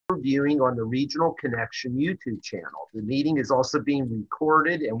viewing on the Regional Connection YouTube channel. The meeting is also being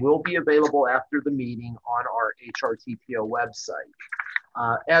recorded and will be available after the meeting on our HRTPO website.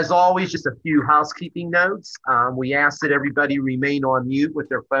 As always, just a few housekeeping notes. We ask that everybody remain on mute with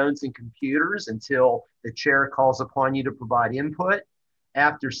their phones and computers until the chair calls upon you to provide input.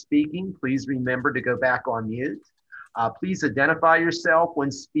 After speaking, please remember to go back on mute. Please identify yourself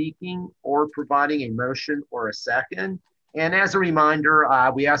when speaking or providing a motion or a second. And as a reminder,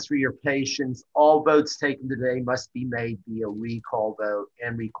 we ask for your patience. All votes taken today must be made via recall vote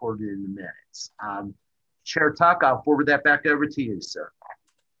and recorded in the minutes. Chair Tuck, I'll forward that back over to you, sir.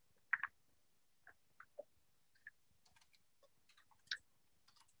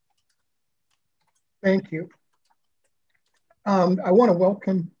 Thank you. I want to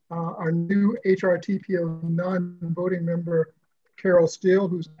welcome our new HRTPO non-voting member, Carol Steele,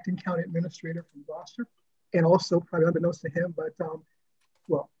 who's acting county administrator from Gloucester, and also, probably unbeknownst to him, but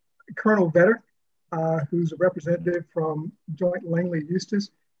well, Colonel Vetter, who's a representative from Joint Langley Eustis,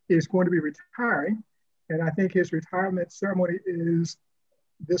 is going to be retiring. And I think his retirement ceremony is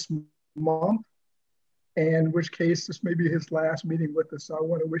this month, and in which case this may be his last meeting with us. So I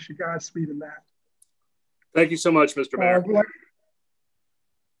want to wish you Godspeed in that. Thank you so much, Mr. Mayor.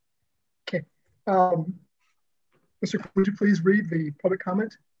 Okay. Mr. Would you please read the public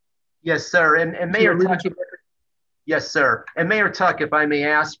comment? Yes, sir. And Mayor Tuck, yes, sir. And Mayor Tuck, if I may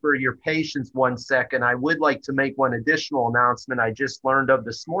ask for your patience 1 second, I would like to make one additional announcement I just learned of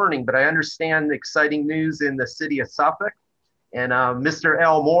this morning, but I understand exciting news in the city of Suffolk. And Mr.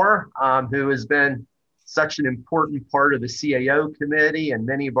 L. Moore, who has been such an important part of the CAO committee and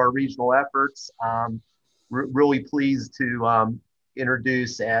many of our regional efforts, really pleased to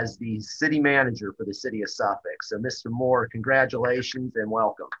introduce as the city manager for the city of Suffolk. So Mr. Moore, congratulations and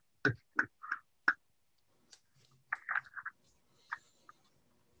welcome.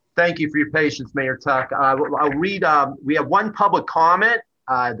 Thank you for your patience, Mayor Tuck. I'll read, we have one public comment.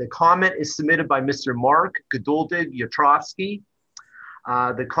 The comment is submitted by Mr. Mark Gaduldig-Yatrovsky.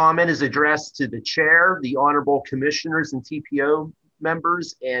 The comment is addressed to the chair, the honorable commissioners and TPO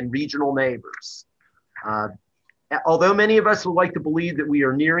members, and regional neighbors. Although many of us would like to believe that we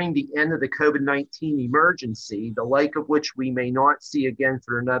are nearing the end of the COVID-19 emergency, the like of which we may not see again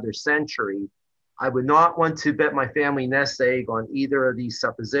for another century, I would not want to bet my family nest egg on either of these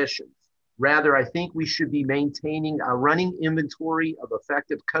suppositions. Rather, I think we should be maintaining a running inventory of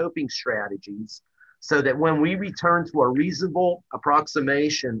effective coping strategies so that when we return to a reasonable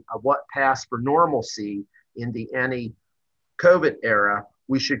approximation of what passed for normalcy in the anti-COVID era,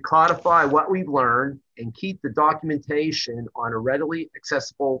 we should codify what we've learned and keep the documentation on a readily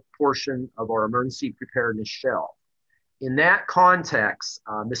accessible portion of our emergency preparedness shelf. In that context,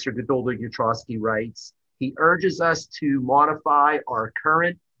 Mr. Gaduldig-Yatrovsky writes, he urges us to modify our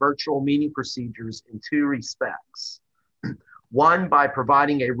current virtual meeting procedures in two respects. One, by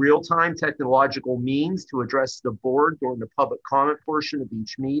providing a real-time technological means to address the board during the public comment portion of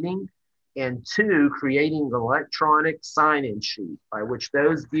each meeting. And two, creating an electronic sign-in sheet by which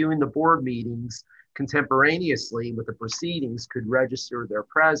those viewing the board meetings contemporaneously with the proceedings could register their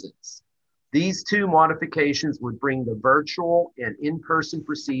presence. These two modifications would bring the virtual and in-person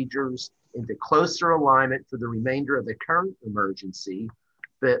procedures into closer alignment for the remainder of the current emergency,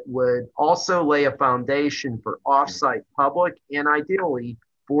 but would also lay a foundation for off-site public and ideally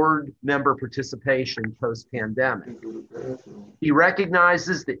board member participation post-pandemic. He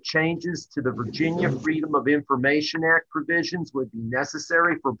recognizes that changes to the Virginia Freedom of Information Act provisions would be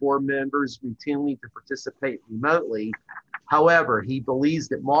necessary for board members routinely to participate remotely. However, he believes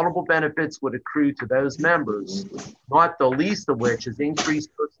that multiple benefits would accrue to those members, not the least of which is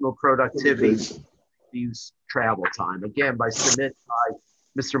increased personal productivity, reduced travel time. Again, by submitted by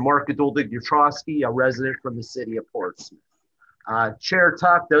Mr. Mark Gaduldig-Yatrovsky, a resident from the city of Portsmouth. Chair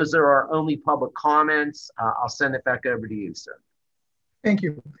Tuck, those are our only public comments. I'll send it back over to you, sir. Thank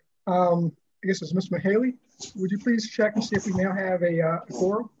you. I guess it's Mr. Mahaley. Would you please check and see if we now have a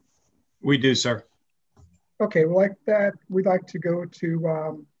quorum? We do, sir. Okay, well, like that, we'd like to go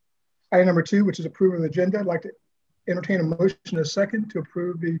to item number 2, which is approval of the agenda. I'd like to entertain a motion in a second to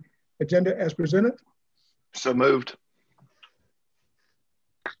approve the agenda as presented. So moved.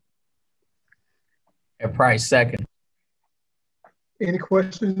 Price, second. Any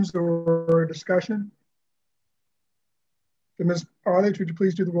questions or discussion? Ms. Arledge, would you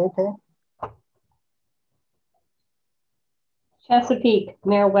please do the roll call? Chesapeake,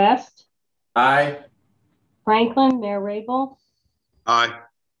 Mayor West. Aye. Franklin, Mayor Rabel. Aye.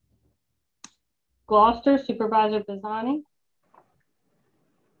 Gloucester, Supervisor Bazzani.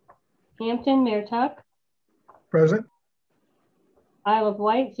 Hampton, Mayor Tuck. Present. Isle of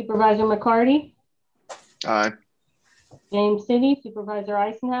Wight, Supervisor McCarty. Aye. James City, Supervisor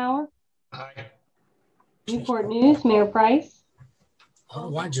Eisenhower. Aye. Newport News, Mayor Price.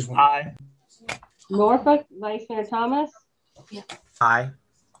 Oh, I just want. Aye. Norfolk, Vice Mayor Thomas. Aye.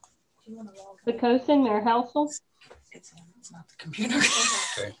 Pocosin, Mayor Helsel. It's not the computer.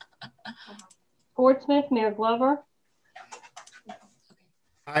 Okay. Portsmouth, Mayor Glover.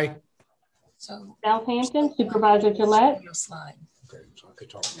 Aye. So Southampton, Supervisor Gillette. your slide. Okay, so I could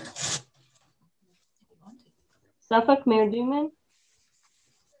talk now. Suffolk, Mayor Duman.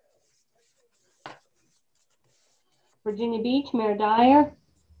 Virginia Beach, Mayor Dyer.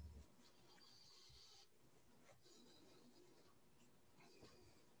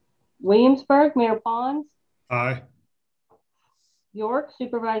 Williamsburg, Mayor Pons. Aye. York,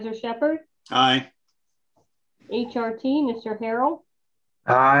 Supervisor Shepherd. Aye. HRT, Mr. Harrell.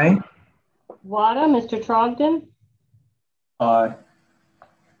 Aye. WADA, Mr. Trogdon. Aye.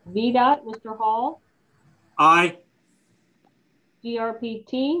 VDOT, Mr. Hall. Aye.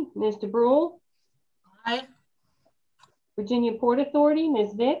 GRPT, Ms. DeBrule. Aye. Virginia Port Authority,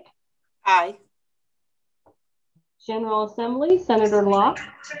 Ms. Vick. Aye. General Assembly, Senator Locke.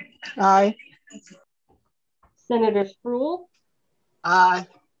 Aye. Senator Sproul. Aye.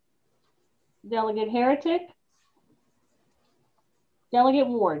 Delegate Heretic. Delegate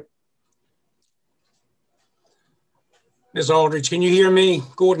Ward. Ms. Aldridge, can you hear me?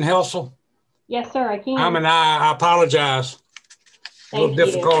 Gordon Helsel. Yes, sir, I can. I'm an aye. I apologize. A little Thank you.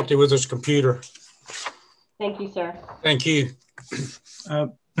 difficulty with this computer. Thank you, sir. Thank you.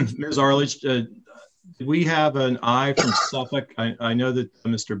 Ms. Arledge, did we have an aye from Suffolk? I know that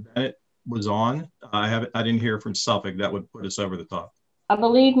Mr. Bennett was on. I didn't hear from Suffolk. That would put us over the top. I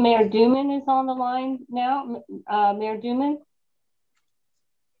believe Mayor Duman is on the line now. Mayor Duman.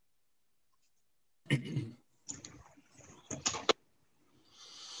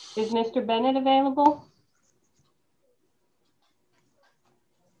 Is Mr. Bennett available?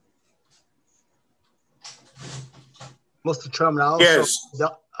 Mr. Chairman,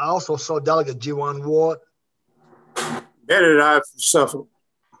 I also saw Delegate G1 Ward. Bennett, aye for Suffolk.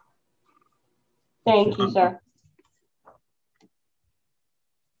 Thank you, sir.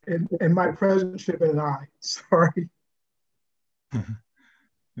 And my president should have been an aye. Sorry.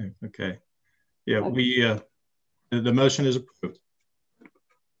 Okay. Yeah, the motion is approved.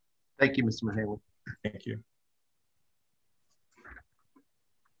 Thank you, Mr. Mahaley. Thank you.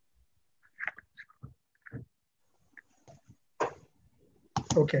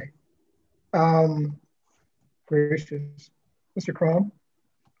 Okay. Gracious. Mr. Crum,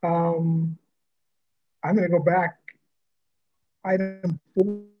 I'm going to go back. Item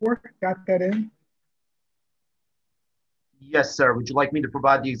 4, got that in? Yes, sir. Would you like me to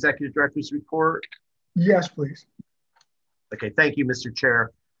provide the executive director's report? Yes, please. Okay, thank you, Mr.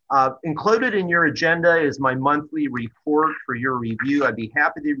 Chair. Included in your agenda is my monthly report for your review. I'd be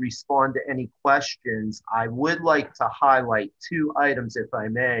happy to respond to any questions. I would like to highlight 2 items, if I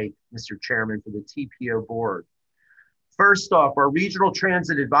may, Mr. Chairman, for the TPO board. First off, our Regional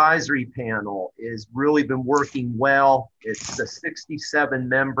Transit Advisory Panel has really been working well. It's a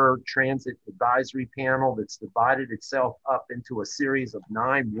 67-member transit advisory panel that's divided itself up into a series of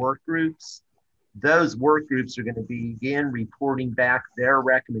 9 work groups. Those work groups are going to begin reporting back their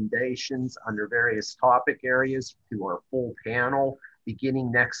recommendations under various topic areas to our full panel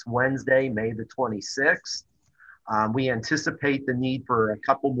beginning next Wednesday, May the 26th. We anticipate the need for a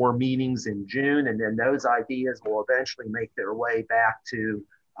couple more meetings in June, and then those ideas will eventually make their way back to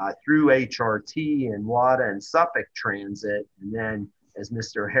through HRT and WADA and Suffolk Transit. And then as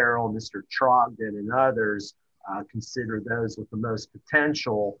Mr. Harrell, Mr. Trogdon, and others consider those with the most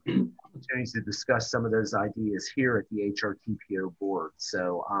potential opportunities to discuss some of those ideas here at the HRTPO board.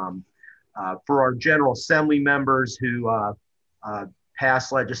 So for our General Assembly members who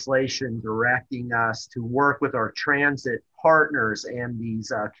passed legislation directing us to work with our transit partners and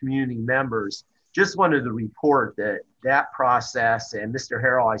these community members, just wanted to report that process, and Mr.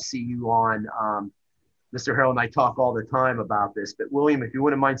 Harrell, I see you on, Mr. Harrell and I talk all the time about this, but William, if you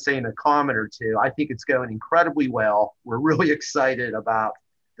wouldn't mind saying a comment or two, I think it's going incredibly well. We're really excited about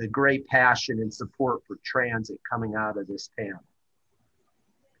the great passion and support for transit coming out of this panel.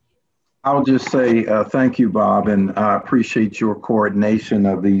 I'll just say thank you, Bob, and I appreciate your coordination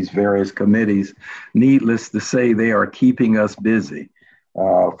of these various committees. Needless to say, they are keeping us busy,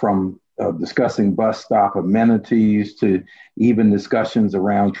 from discussing bus stop amenities to even discussions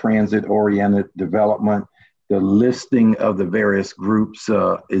around transit-oriented development. The listing of the various groups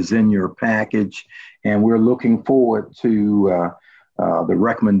is in your package, and we're looking forward to the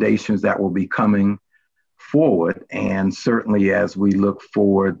recommendations that will be coming forward. And certainly as we look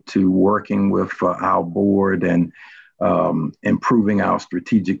forward to working with our board and improving our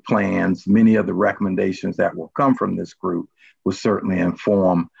strategic plans, many of the recommendations that will come from this group will certainly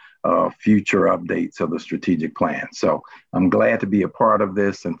inform future updates of the strategic plan. So I'm glad to be a part of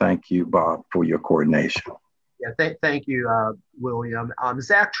this, and thank you, Bob, for your coordination. Yeah, thank you, William.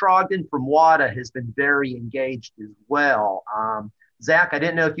 Zach Trogdon from WADA has been very engaged as well. Zach, I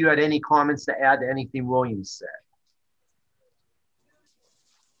didn't know if you had any comments to add to anything William said.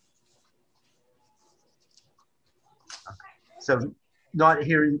 So not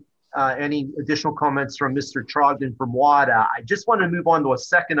hearing any additional comments from Mr. Trogdon from WADA. I just want to move on to a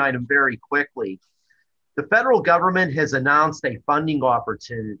second item very quickly. The federal government has announced a funding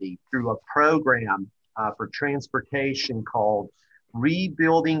opportunity through a program for transportation called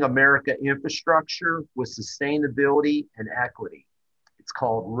Rebuilding America Infrastructure with Sustainability and Equity. It's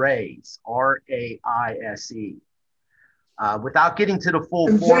called RAISE, R-A-I-S-E. Without getting to the full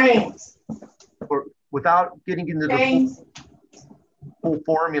full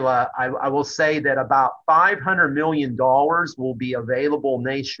formula, I will say that about $500 million will be available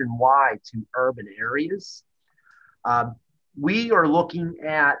nationwide to urban areas. We are looking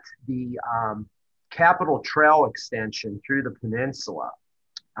at the Capitol Trail extension through the peninsula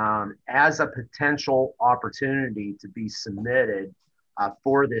as a potential opportunity to be submitted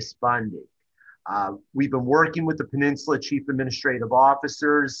for this funding. We've been working with the Peninsula Chief Administrative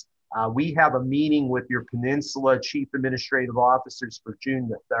Officers. We have a meeting with your Peninsula Chief Administrative Officers for June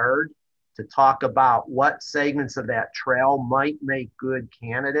the 3rd to talk about what segments of that trail might make good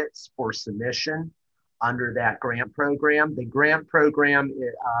candidates for submission under that grant program. The grant program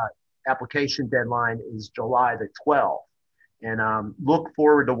application deadline is July the 12th. And look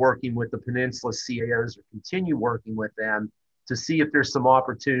forward to working with the Peninsula CAOs or continue working with them to see if there's some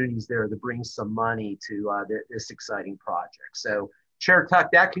opportunities there to bring some money to this exciting project. So Chair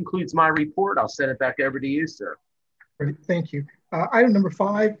Tuck, that concludes my report. I'll send it back over to you, sir. Great, thank you. Item number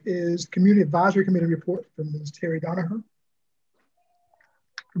 5 is Community Advisory Committee report from Ms. Terry Donaher.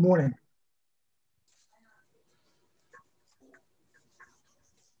 Good morning.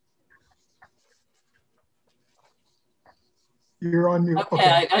 You're on mute.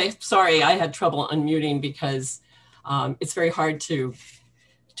 Okay, I'm sorry, I had trouble unmuting because it's very hard to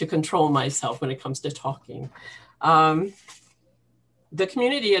control myself when it comes to talking. The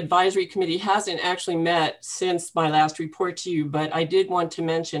Community Advisory Committee hasn't actually met since my last report to you, but I did want to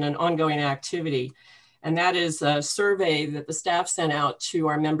mention an ongoing activity, and that is a survey that the staff sent out to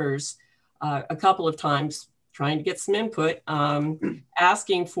our members a couple of times, trying to get some input,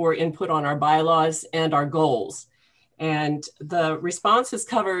 asking for input on our bylaws and our goals. And the response has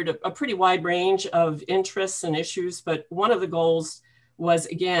covered a pretty wide range of interests and issues, but one of the goals was,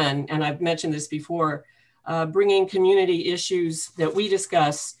 again, and I've mentioned this before, bringing community issues that we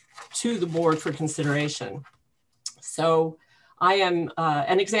discuss to the board for consideration. So I am,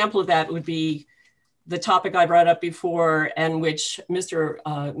 an example of that would be the topic I brought up before, and which Mr.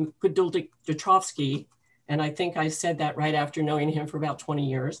 Guduldik-Dutrovsky, and I think I said that right after knowing him for about 20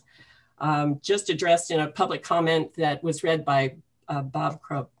 years, just addressed in a public comment that was read by Bob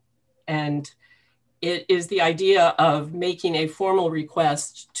Krupp. And it is the idea of making a formal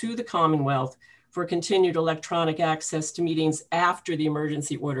request to the Commonwealth for continued electronic access to meetings after the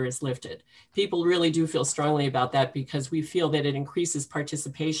emergency order is lifted. People really do feel strongly about that because we feel that it increases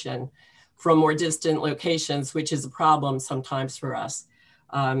participation from more distant locations, which is a problem sometimes for us.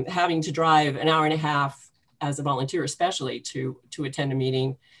 Having to drive an hour and a half as a volunteer, especially to attend a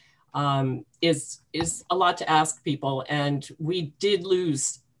meeting, is a lot to ask people. And we did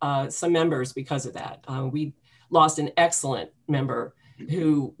lose some members because of that. We lost an excellent member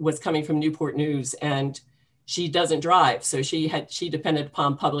who was coming from Newport News, and she doesn't drive. So she depended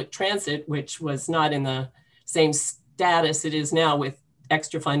upon public transit, which was not in the same status it is now with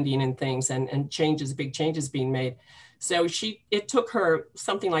extra funding and things and changes, big changes being made. So it took her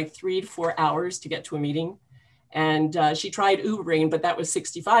something like 3 to 4 hours to get to a meeting. And she tried Ubering, but that was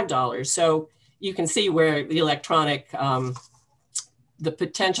 $65. So you can see where the electronic, the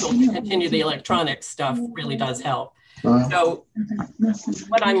potential to continue the electronic stuff really does help. So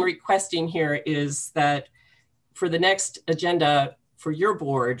what I'm requesting here is that for the next agenda for your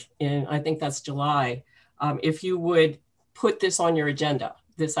board, in I think that's July, if you would put this on your agenda,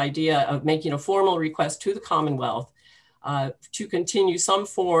 this idea of making a formal request to the Commonwealth to continue some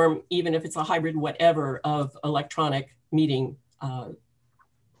form, even if it's a hybrid, whatever, of electronic meeting.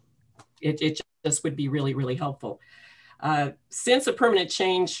 It just would be really, really helpful. Since a permanent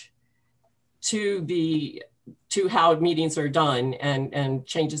change to how meetings are done and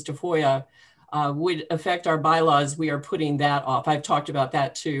changes to FOIA, would affect our bylaws, we are putting that off. I've talked about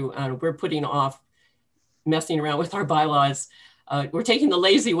that too. We're putting off messing around with our bylaws. We're taking the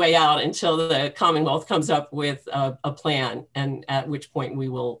lazy way out until the Commonwealth comes up with a plan, and at which point we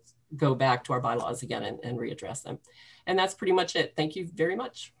will go back to our bylaws again and readdress them. And that's pretty much it. Thank you very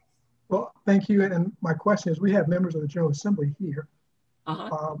much. Well, thank you. And my question is, we have members of the General Assembly here.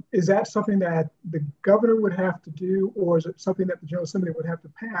 Is that something that the governor would have to do, or is it something that the General Assembly would have to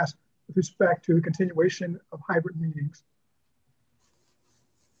pass with respect to the continuation of hybrid meetings?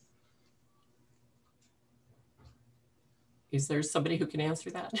 Is there somebody who can answer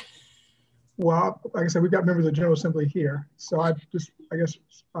that? Well, like I said, we've got members of the General Assembly here. So I guess,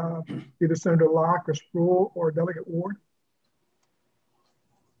 either Senator Locke or Spruill or Delegate Ward.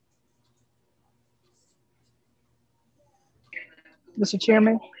 Mr.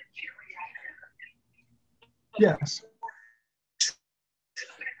 Chairman? Yes.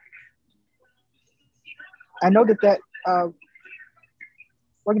 I know that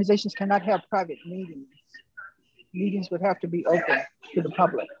organizations cannot have private meetings. Meetings would have to be open to the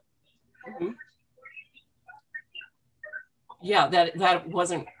public. Yeah, that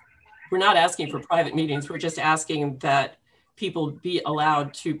wasn't, we're not asking for private meetings. We're just asking that people be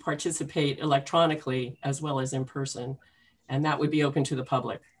allowed to participate electronically as well as in person. And that would be open to the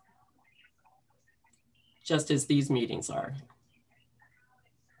public, just as these meetings are.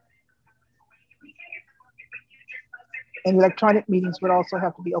 And electronic meetings would also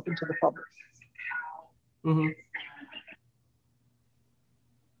have to be open to the public.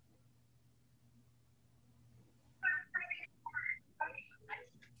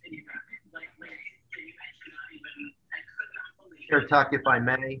 Chair Tuck, if I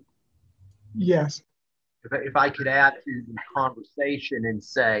may. Yes. If I could add to the conversation and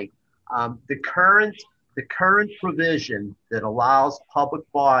say, the current provision that allows public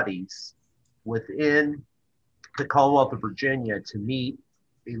bodies within the Commonwealth of Virginia to meet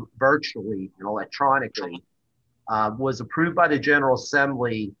virtually and electronically was approved by the General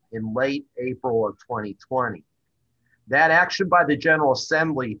Assembly in late April of 2020. That action by the General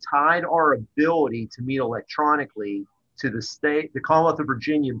Assembly tied our ability to meet electronically to the Commonwealth of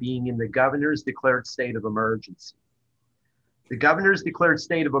Virginia being in the governor's declared state of emergency. The governor's declared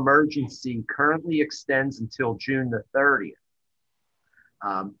state of emergency currently extends until June the 30th.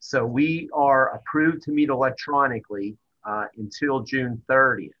 So we are approved to meet electronically until June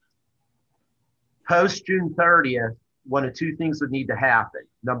 30th. Post June 30th, one of two things would need to happen.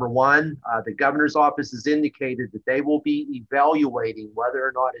 Number one, the governor's office has indicated that they will be evaluating whether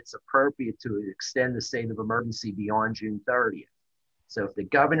or not it's appropriate to extend the state of emergency beyond June 30th. So if the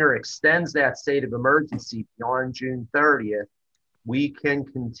governor extends that state of emergency beyond June 30th, we can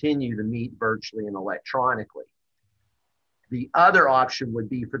continue to meet virtually and electronically. The other option would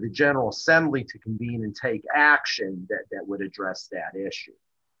be for the General Assembly to convene and take action that would address that issue.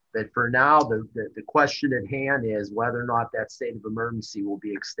 But for now, the question at hand is whether or not that state of emergency will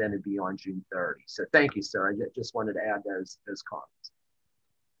be extended beyond June 30. So thank you, sir. I just wanted to add those comments.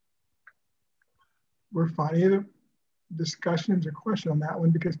 We're fine. Either discussions or question on that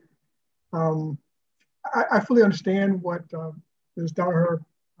one, because I fully understand what Ms. Danaher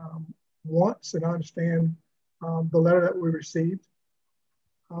wants, and I understand the letter that we received.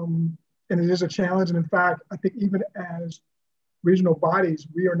 And it is a challenge. And in fact, I think even as regional bodies,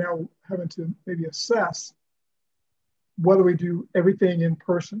 we are now having to maybe assess whether we do everything in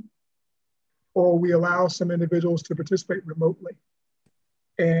person or we allow some individuals to participate remotely.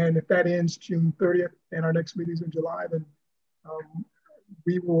 And if that ends June 30th and our next meeting is in July, then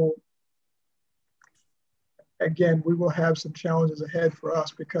we will have some challenges ahead for us,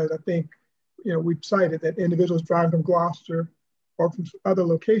 because I think, we've cited that individuals driving from Gloucester or from other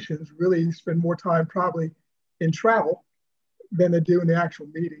locations really spend more time probably in travel than they do in the actual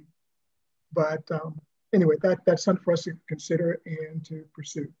meeting. But anyway, that's something for us to consider and to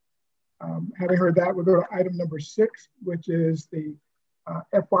pursue. Having heard that, we'll go to item number 6, which is the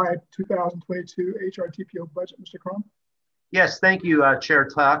FY 2022 HRTPO budget. Mr. Crum? Yes, thank you, Chair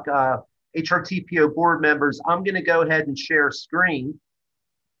Tuck. HRTPO board members, I'm going to go ahead and share screen.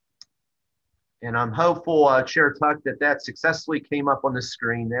 And I'm hopeful, Chair Tuck, that successfully came up on the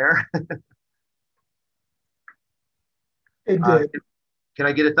screen there. It did. Can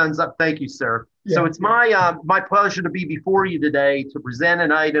I get a thumbs up? Thank you, sir. Yeah. So it's my pleasure to be before you today to present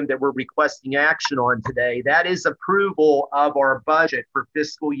an item that we're requesting action on today. That is approval of our budget for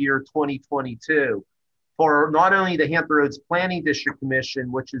fiscal year 2022 for not only the Hampton Roads Planning District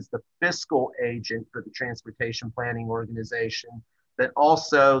Commission, which is the fiscal agent for the Transportation Planning Organization, but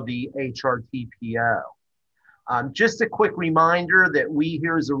also the HRTPO. Just a quick reminder that we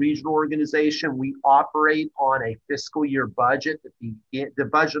here as a regional organization, we operate on a fiscal year budget. The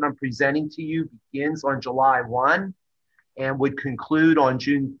budget I'm presenting to you begins on July 1 and would conclude on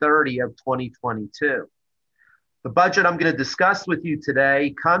June 30 of 2022. The budget I'm going to discuss with you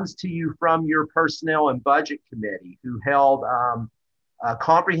today comes to you from your Personnel and Budget Committee, who held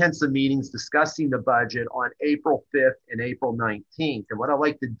comprehensive meetings discussing the budget on April 5th and April 19th. And what I'd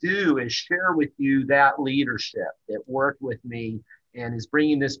like to do is share with you that leadership that worked with me and is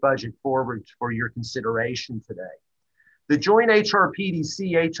bringing this budget forward for your consideration today. The joint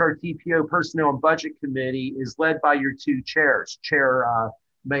HRPDC, HRTPO Personnel and Budget Committee is led by your two chairs, Chair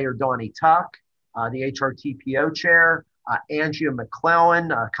Mayor Donnie Tuck, the HRTPO chair, Angia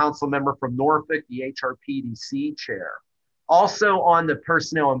McClellan, council member from Norfolk, the HRPDC chair. Also on the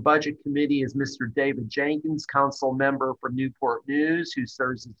Personnel and Budget Committee is Mr. David Jenkins, council member from Newport News, who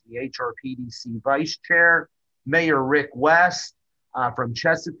serves as the HRPDC vice chair. Mayor Rick West from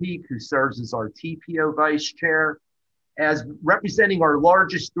Chesapeake, who serves as our TPO vice chair. As representing our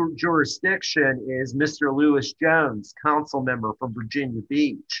largest jurisdiction is Mr. Lewis Jones, council member from Virginia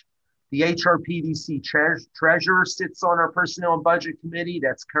Beach. The HRPDC treasurer sits on our Personnel and Budget Committee.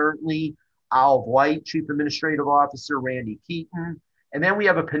 That's currently Olive White, Chief Administrative Officer Randy Keaton. And then we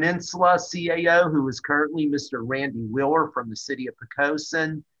have a Peninsula CAO who is currently Mr. Randy Wheeler from the city of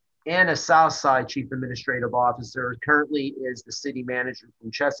Pocosin, and a Southside Chief Administrative Officer currently is the city manager from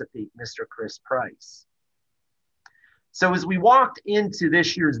Chesapeake, Mr. Chris Price. So as we walked into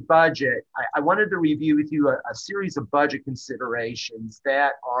this year's budget, I wanted to review with you a series of budget considerations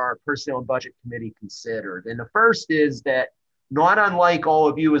that our Personnel and Budget Committee considered. And the first is that, not unlike all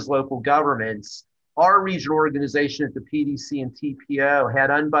of you as local governments, our regional organization at the PDC and TPO had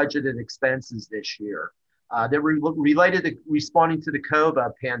unbudgeted expenses this year that were related to responding to the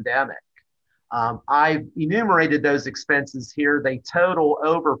COVID pandemic. I've enumerated those expenses here. They total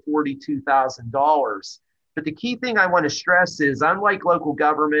over $42,000. But the key thing I want to stress is, unlike local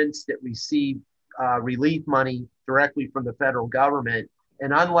governments that receive relief money directly from the federal government,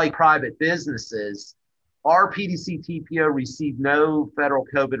 and unlike private businesses, our PDC TPO received no federal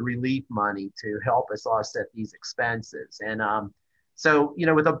COVID relief money to help us offset these expenses. And so, you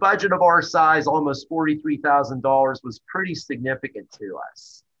know, with a budget of our size, almost $43,000 was pretty significant to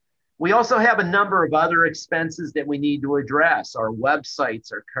us. We also have a number of other expenses that we need to address. Our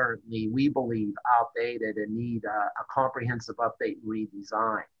websites are currently, we believe, outdated and need a comprehensive update and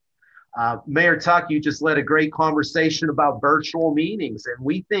redesign. Mayor Tuck, you just led a great conversation about virtual meetings, and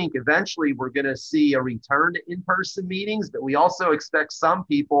we think eventually we're going to see a return to in-person meetings, but we also expect some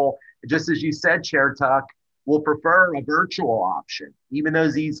people, just as you said, Chair Tuck, will prefer a virtual option, even though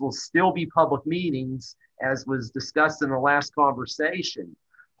these will still be public meetings, as was discussed in the last conversation.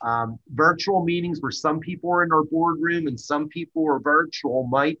 Virtual meetings where some people are in our boardroom and some people are virtual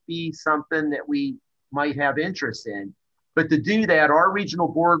might be something that we might have interest in. But to do that, our regional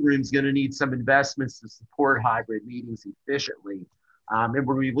boardroom is going to need some investments to support hybrid meetings efficiently. And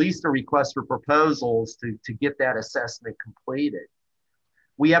we released a request for proposals to get that assessment completed.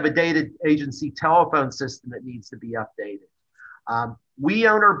 We have a data agency telephone system that needs to be updated. We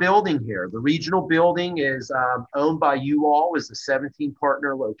own our building here. The regional building is owned by you all as the 17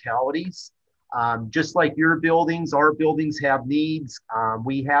 partner localities. Just like your buildings, our buildings have needs.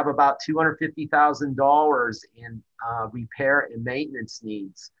 We have about $250,000 in repair and maintenance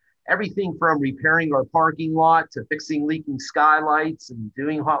needs. Everything from repairing our parking lot to fixing leaking skylights and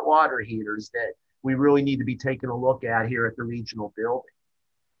doing hot water heaters that we really need to be taking a look at here at the regional building.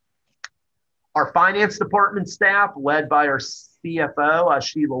 Our finance department staff, led by our CFO,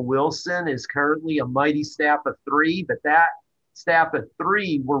 Sheila Wilson, is currently a mighty staff of 3, but that staff of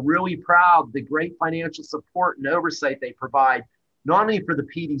 3, we're really proud of the great financial support and oversight they provide, not only for the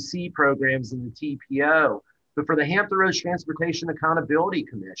PDC programs and the TPO, but for the Hampton Roads Transportation Accountability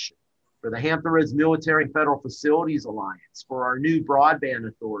Commission, for the Hampton Roads Military and Federal Facilities Alliance, for our new broadband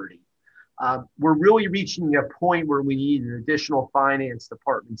authority. We're really reaching a point where we need an additional finance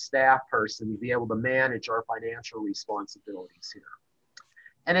department staff person to be able to manage our financial responsibilities here.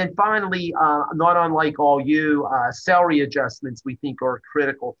 And then finally, not unlike all you, salary adjustments we think are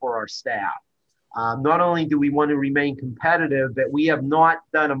critical for our staff. Not only do we want to remain competitive, but we have not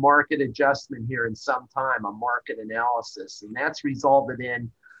done a market adjustment here in some time, a market analysis, and that's resulted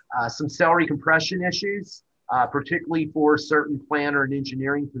in some salary compression issues, particularly for certain planner and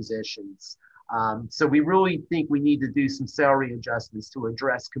engineering positions. So we really think we need to do some salary adjustments to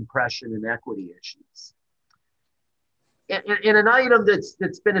address compression and equity issues. In an item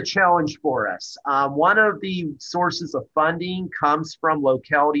that's been a challenge for us, one of the sources of funding comes from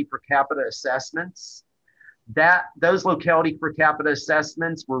locality per capita assessments. Those locality per capita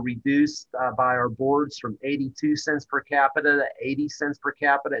assessments were reduced by our boards from 82 cents per capita to 80 cents per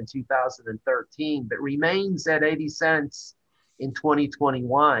capita in 2013, but remains at 80 cents in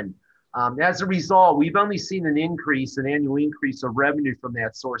 2021. As a result, we've only seen an annual increase of revenue from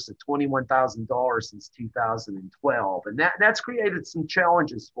that source of $21,000 since 2012. And that's created some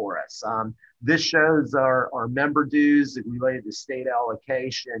challenges for us. This shows our member dues related to state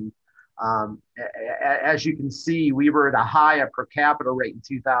allocation. As you can see, we were at a higher per capita rate in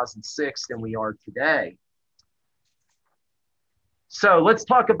 2006 than we are today. So let's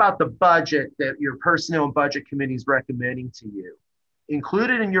talk about the budget that your Personnel and Budget Committee is recommending to you.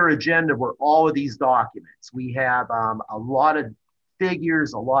 Included in your agenda were all of these documents. We have a lot of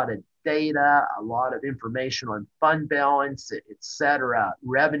figures, a lot of data, a lot of information on fund balance, et cetera,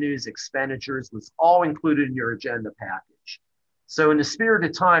 revenues, expenditures, was all included in your agenda package. So in the spirit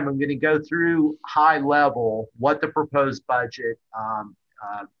of time, I'm going to go through high level what the proposed budget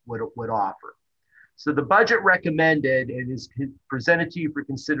would offer. So the budget recommended and is presented to you for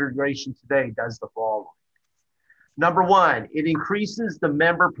consideration today does the following. Number one, it increases the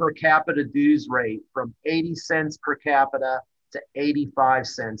member per capita dues rate from 80 cents per capita to 85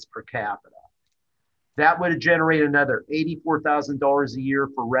 cents per capita. That would generate another $84,000 a year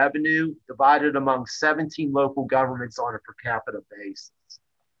for revenue divided among 17 local governments on a per capita basis.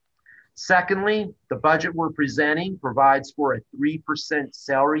 Secondly, the budget we're presenting provides for a 3%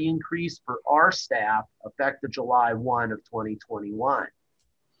 salary increase for our staff effective July 1 of 2021.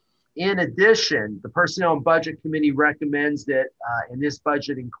 In addition, the Personnel and Budget Committee recommends that, and this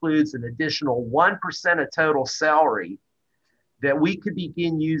budget includes an additional 1% of total salary that we could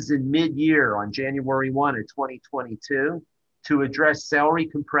begin using mid-year on January 1 of 2022 to address salary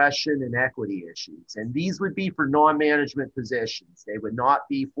compression and equity issues. And these would be for non-management positions. They would not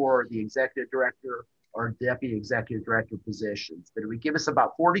be for the executive director or deputy executive director positions, but it would give us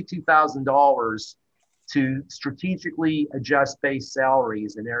about $42,000 to strategically adjust base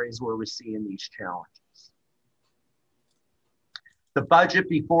salaries in areas where we're seeing these challenges. The budget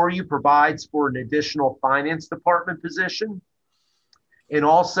before you provides for an additional finance department position and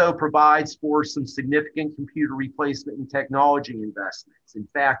also provides for some significant computer replacement and technology investments. In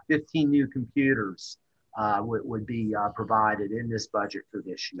fact, 15 new computers would be provided in this budget for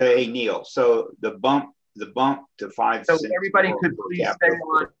this year. Hey, Neil, so the bump to 5 so cents. Everybody could please stay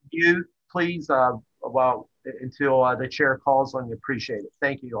on mute, please, until the chair calls on you. Appreciate it.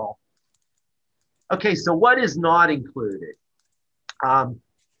 Thank you all. Okay, so what is not included?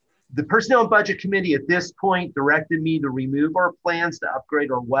 The Personnel and Budget Committee at this point directed me to remove our plans to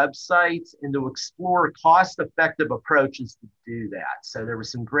upgrade our websites and to explore cost-effective approaches to do that. So there were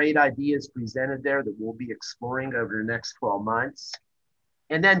some great ideas presented there that we'll be exploring over the next 12 months.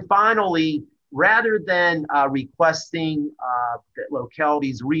 And then finally, rather than requesting that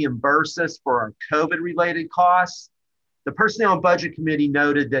localities reimburse us for our COVID-related costs, the Personnel and Budget Committee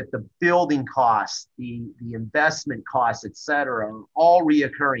noted that the building costs, the investment costs, et cetera, are all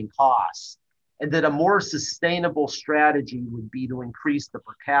reoccurring costs, and that a more sustainable strategy would be to increase the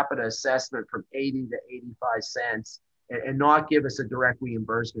per capita assessment from 80 to 85 cents and not give us a direct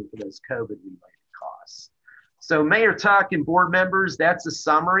reimbursement for those COVID-related costs. So Mayor Tuck and board members, that's a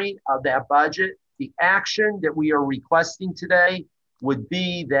summary of that budget. The action that we are requesting today would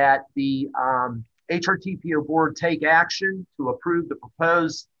be that the HRTPO board take action to approve the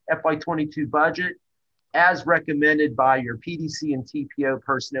proposed FY22 budget as recommended by your PDC and TPO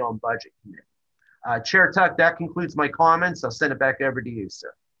Personnel and Budget Committee. Chair Tuck, that concludes my comments. I'll send it back over to you,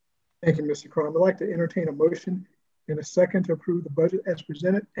 sir. Thank you, Mr. Crum. I'd like to entertain a motion in a second to approve the budget as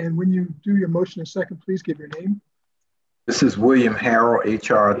presented. And when you do your motion in a second, please give your name. This is William Harrell,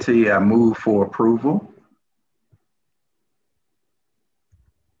 HRT. I move for approval.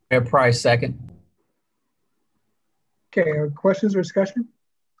 Mayor Price, second. Okay, questions or discussion?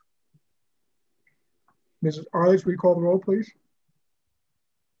 Mrs. Arledge, will you call the roll, please?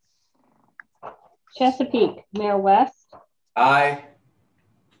 Chesapeake, Mayor West. Aye.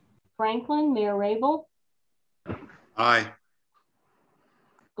 Franklin, Mayor Rabel. Aye.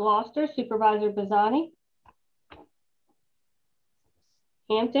 Gloucester, Supervisor Bazzani.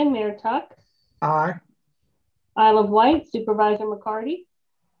 Hampton, Mayor Tuck. Aye. Isle of Wight, Supervisor McCarty.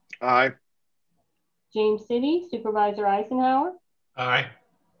 Aye. James City, Supervisor Eisenhower. Aye.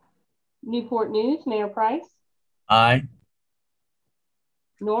 Newport News, Mayor Price. Aye.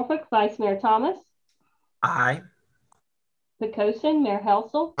 Norfolk, Vice Mayor Thomas. Aye. Pocosin, Mayor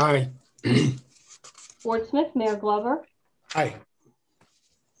Helsel. Aye. Portsmouth, Mayor Glover. Aye.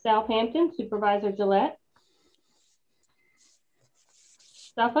 Southampton, Supervisor Gillette.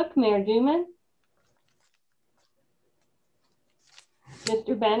 Suffolk, Mayor Duman.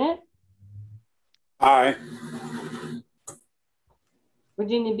 Mr. Bennett, Aye.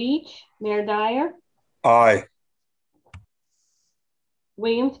 Virginia Beach, Mayor Dyer, Aye.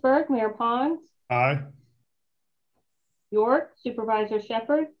 Williamsburg, Mayor Pons, Aye. York, Supervisor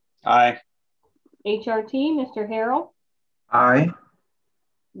Shepherd, Aye. HRT, Mr. Harrell, Aye.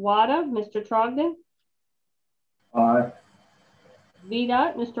 WADA, Mr. Trogdon, Aye.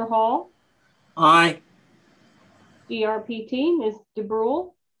 VDOT, Mr. Hall, Aye. DRPT, Ms.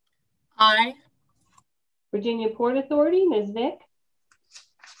 DeBrule, Aye. Virginia Port Authority, Ms. Vick,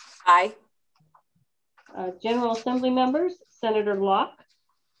 Aye. General Assembly members, Senator Locke,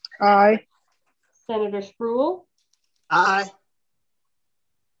 Aye. Senator Spruill, Aye.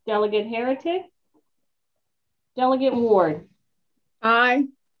 Delegate Heretic, Delegate Ward. Aye.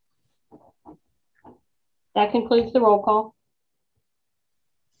 That concludes the roll call.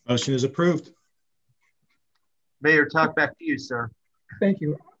 Motion is approved. Mayor Tuck, back to you, sir. Thank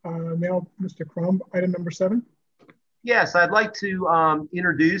you. Now, Mr. Crum, item number 7. Yes, I'd like to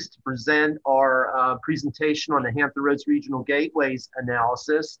present our presentation on the Hampton Roads Regional Gateways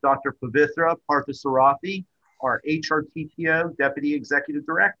Analysis. Dr. Pavithra Parthasarathi, our HRTPO Deputy Executive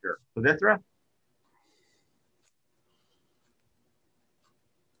Director. Pavithra?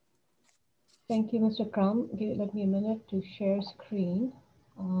 Thank you, Mr. Crum. Let me a minute to share screen.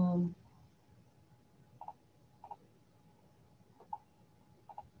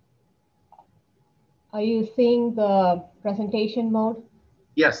 Are you seeing the presentation mode?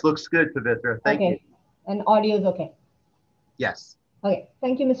 Yes, looks good, Pavithra. Thank you. And audio is okay? Yes. Okay,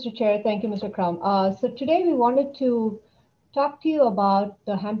 thank you, Mr. Chair. Thank you, Mr. Crum. So today we wanted to talk to you about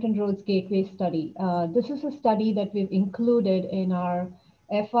the Hampton Roads Gateway study. This is a study that we've included in our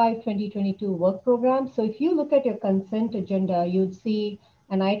FY 2022 work program. So if you look at your consent agenda, you'd see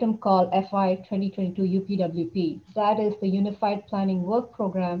an item called FY 2022 UPWP. That is the Unified Planning Work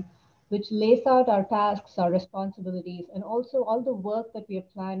Program, which lays out our tasks, our responsibilities, and also all the work that we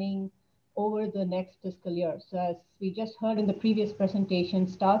are planning over the next fiscal year. So as we just heard in the previous presentation,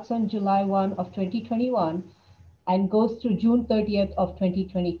 starts on July 1 of 2021 and goes through June 30th of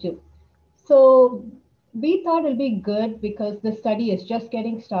 2022. So we thought it'd be good because the study is just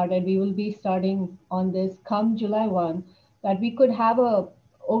getting started. We will be starting on this come July 1, that we could have a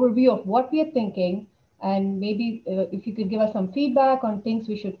overview of what we are thinking, and maybe if you could give us some feedback on things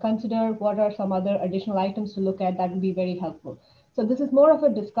we should consider, what are some other additional items to look at, that would be very helpful. So this is more of a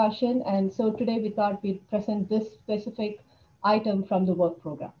discussion. And so today we thought we'd present this specific item from the work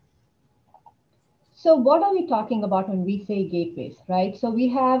program. So what are we talking about when we say gateways, right? So we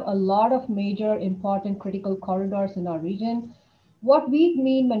have a lot of major, important, critical corridors in our region. What we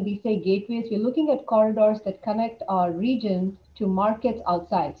mean when we say gateways, we're looking at corridors that connect our region to markets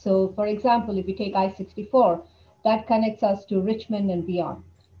outside. So for example, if you take I-64, that connects us to Richmond and beyond.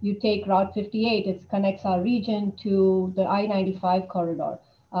 You take Route 58, it connects our region to the I-95 corridor.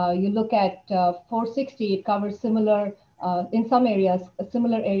 You look at 460, it covers similar, in some areas,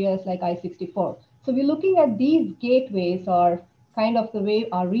 similar areas like I-64. So we're looking at these gateways, or kind of the way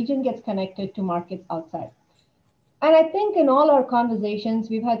our region gets connected to markets outside. And I think in all our conversations,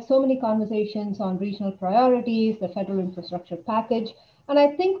 we've had so many conversations on regional priorities, the federal infrastructure package. And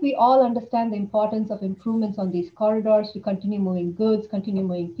I think we all understand the importance of improvements on these corridors to continue moving goods, continue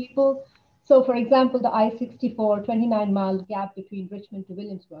moving people. So for example, the I-64 29-mile gap between Richmond to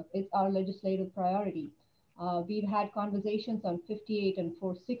Williamsburg is our legislative priority. We've had conversations on 58 and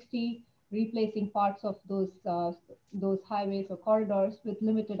 460, replacing parts of those highways or corridors with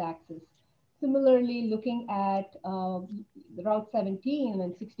limited access. Similarly, looking at Route 17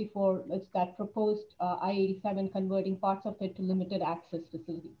 and 64, it's that proposed I-87 converting parts of it to limited access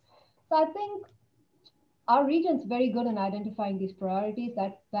facilities. So I think our region's very good in identifying these priorities.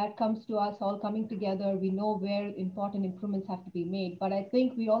 That comes to us all coming together. We know where important improvements have to be made, but I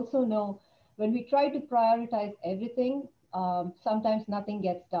think we also know when we try to prioritize everything, sometimes nothing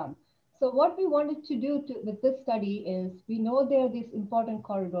gets done. So what we wanted to do with this study is, we know there are these important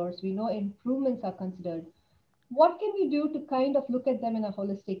corridors, we know improvements are considered. What can we do to kind of look at them in a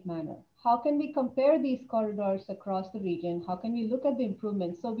holistic manner? How can we compare these corridors across the region? How can we look at the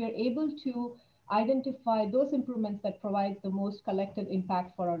improvements so we are able to identify those improvements that provide the most collective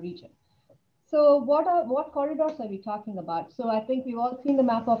impact for our region? So what corridors are we talking about? So I think we've all seen the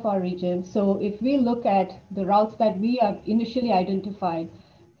map of our region. So if we look at the routes that we have initially identified,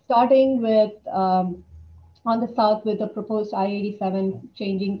 starting with on the south with the proposed I-87,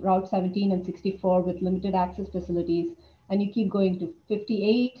 changing Route 17 and 64 with limited access facilities. And you keep going to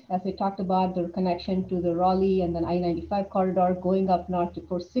 58, as I talked about, the connection to the Raleigh and then I-95 corridor, going up north to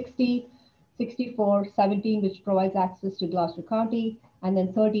 460, 64, 17, which provides access to Gloucester County, and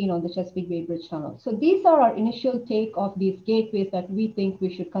then 13 on the Chesapeake Bay Bridge Tunnel. So these are our initial take of these gateways that we think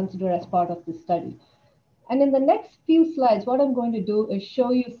we should consider as part of this study. And in the next few slides, what I'm going to do is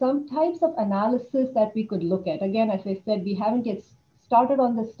show you some types of analysis that we could look at. Again, as I said, we haven't yet started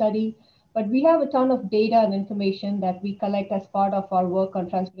on this study, but we have a ton of data and information that we collect as part of our work on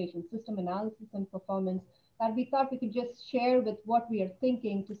transportation system analysis and performance that we thought we could just share with what we are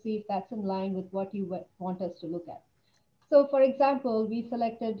thinking to see if that's in line with what you want us to look at. So for example, we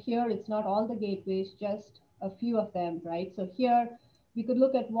selected here, it's not all the gateways, just a few of them, right? So here, we could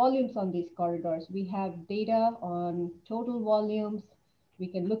look at volumes on these corridors. We have data on total volumes. We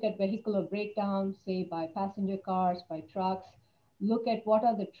can look at vehicular breakdown, say by passenger cars, by trucks, look at what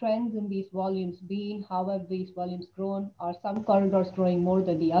are the trends in these volumes been, how have these volumes grown, are some corridors growing more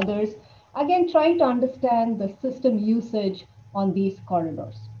than the others? Again, trying to understand the system usage on these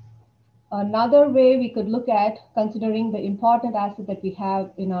corridors. Another way we could look at, considering the important asset that we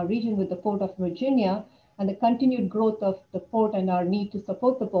have in our region with the Port of Virginia and the continued growth of the port and our need to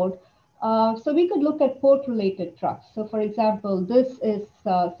support the port, so we could look at port-related trucks. So for example, this is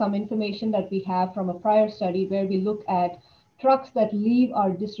some information that we have from a prior study where we look at trucks that leave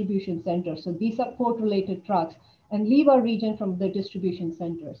our distribution centers. So these are port-related trucks and leave our region from the distribution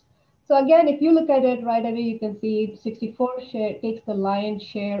centers. So again, if you look at it right away, you can see 64 takes the lion's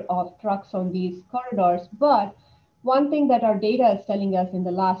share of trucks on these corridors. But one thing that our data is telling us in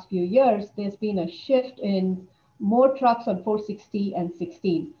the last few years, there's been a shift in more trucks on 460 and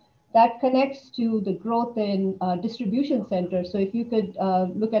 16. That connects to the growth in distribution centers. So if you could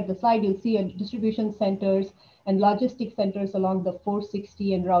look at the slide, you'll see distribution centers and logistic centers along the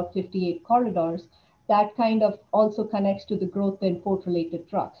 460 and Route 58 corridors. That kind of also connects to the growth in port-related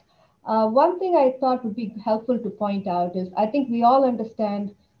trucks. One thing I thought would be helpful to point out is I think we all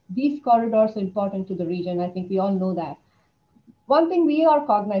understand these corridors are important to the region. I think we all know that. One thing we are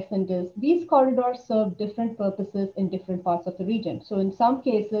cognizant is these corridors serve different purposes in different parts of the region. So in some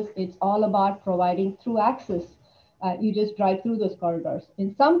cases, it's all about providing through access. You just drive through those corridors.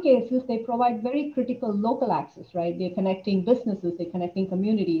 In some cases, they provide very critical local access, right? They're connecting businesses, they're connecting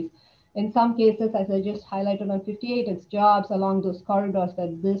communities. In some cases, as I just highlighted on 58, it's jobs along those corridors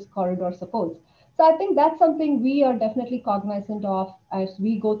that this corridor supports. So I think that's something we are definitely cognizant of as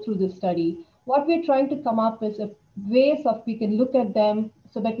we go through this study. What we're trying to come up with is ways of we can look at them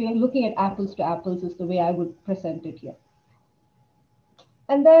so that we are looking at apples to apples is the way I would present it here.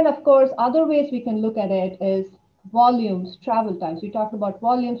 And then, of course, other ways we can look at it is volumes, travel times. We talked about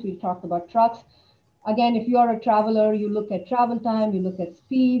volumes, we talked about trucks. Again, if you are a traveler, you look at travel time, you look at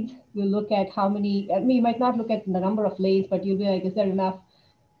speeds, you look at how many, I mean, you might not look at the number of lanes, but you'll be like, is there enough?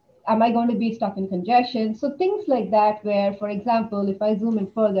 Am I going to be stuck in congestion? So things like that, where, for example, if I zoom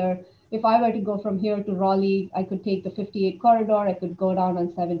in further, if I were to go from here to Raleigh, I could take the 58 corridor, I could go down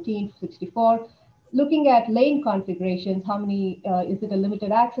on 17, 64. Looking at lane configurations, how many, is it a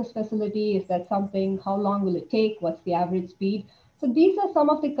limited access facility? Is that something, how long will it take? What's the average speed? So these are some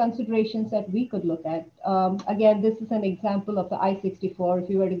of the considerations that we could look at. Again, this is an example of the I-64. If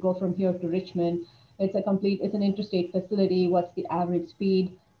you were to go from here to Richmond, it's an interstate facility. What's the average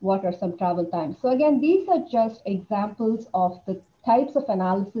speed? What are some travel times? So again, these are just examples of the types of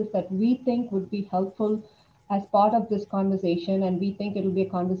analysis that we think would be helpful as part of this conversation, and we think it'll be a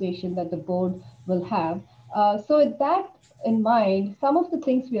conversation that the board will have. So with that in mind, some of the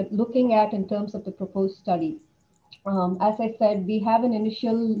things we are looking at in terms of the proposed study. As I said, we have an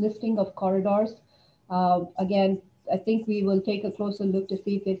initial listing of corridors. Again, I think we will take a closer look to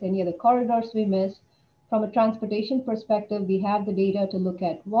see if there's any other corridors we missed. From a transportation perspective, we have the data to look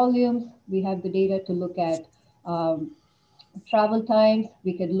at volumes. We have the data to look at travel times.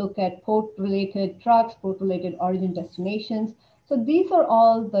 We could look at port-related trucks, port-related origin destinations. So these are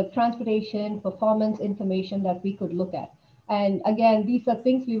all the transportation performance information that we could look at. And again, these are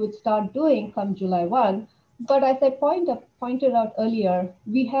things we would start doing come July 1. But as I pointed out earlier,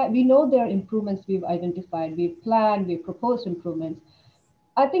 we know there are improvements we've identified, we've planned, we've proposed improvements.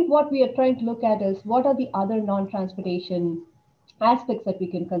 I think what we are trying to look at is what are the other non-transportation aspects that we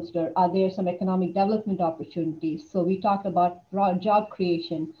can consider. Are there some economic development opportunities? So we talked about job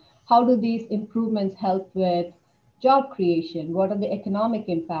creation. How do these improvements help with job creation? What are the economic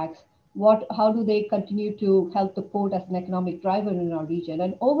impacts? How do they continue to help the port as an economic driver in our region?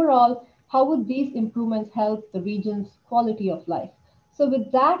 And overall, how would these improvements help the region's quality of life? So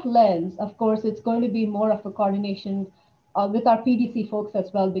with that lens, of course, it's going to be more of a coordination with our PDC folks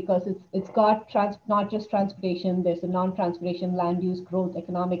as well, because it's got not just transportation, there's a non-transportation land use growth,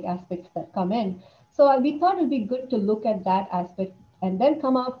 economic aspects that come in. So we thought it'd be good to look at that aspect and then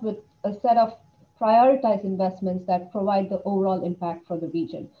come up with a set of prioritize investments that provide the overall impact for the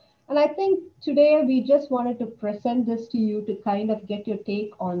region. And I think today we just wanted to present this to you to kind of get your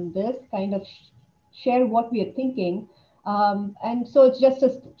take on this, kind of share what we are thinking. And so it's just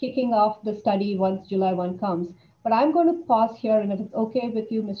kicking off the study once July 1 comes. But I'm going to pause here, and if it's okay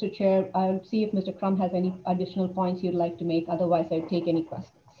with you, Mr. Chair, I'll see if Mr. Crum has any additional points you'd like to make. Otherwise, I'll take any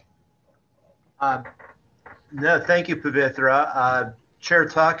questions. No, thank you, Pavithra. Chair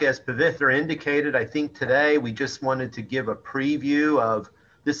Tuck, as Pavithra indicated, I think today we just wanted to give a preview of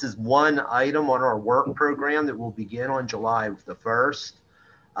this is one item on our work program that will begin on July the 1st.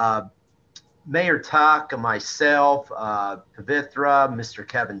 Mayor Tuck, myself, Pavithra, Mr.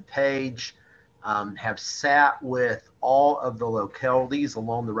 Kevin Page, have sat with all of the localities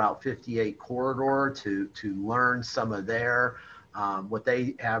along the Route 58 corridor to learn some of their what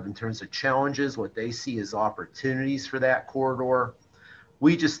they have in terms of challenges, what they see as opportunities for that corridor.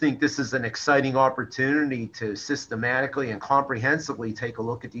 We just think this is an exciting opportunity to systematically and comprehensively take a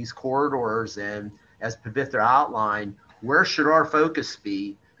look at these corridors, and as Pavithra outlined, where should our focus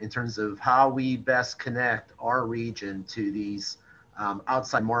be in terms of how we best connect our region to these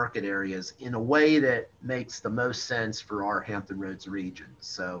outside market areas in a way that makes the most sense for our Hampton Roads region.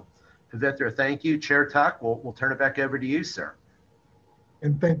 So Pavithra, thank you. Chair Tuck, we'll turn it back over to you, sir.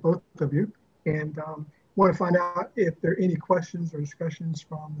 And thank both of you. And want to find out if there are any questions or discussions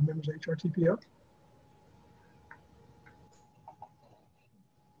from the members of HRTPO.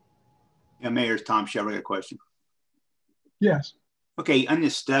 Yeah, Mayor, Tom Shepard, a question. Yes. Okay, on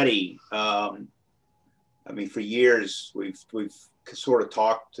this study, I mean, for years we've sort of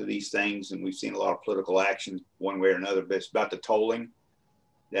talked to these things, and we've seen a lot of political action one way or another. But it's about the tolling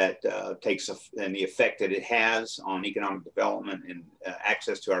that and the effect that it has on economic development and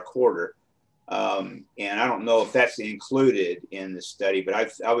access to our corridor. And I don't know if that's included in the study, but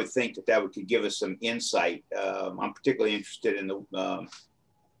I would think that could give us some insight. I'm particularly interested in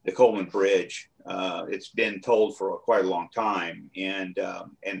the Coleman Bridge. It's been tolled for quite a long time, and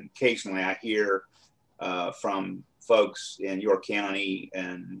occasionally I hear from folks in York County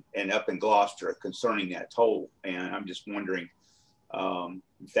and up in Gloucester concerning that toll, and I'm just wondering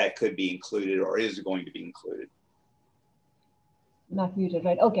if that could be included or is going to be included. Not muted,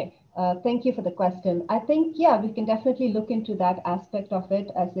 right? Okay. Thank you for the question. I think, yeah, we can definitely look into that aspect of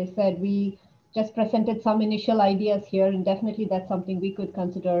it. As I said, we just presented some initial ideas here, and definitely that's something we could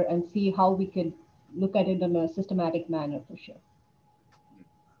consider and see how we could look at it in a systematic manner for sure.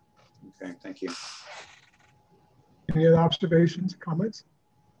 Okay, thank you. Any other observations, comments?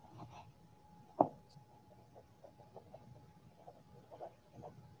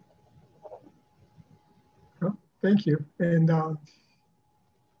 Oh, thank you. And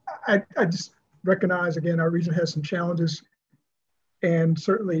I just recognize, again, our region has some challenges. And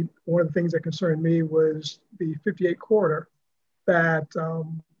certainly one of the things that concerned me was the 58 corridor that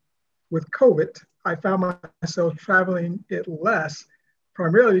with COVID, I found myself traveling it less,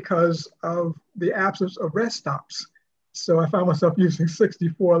 primarily because of the absence of rest stops. So I found myself using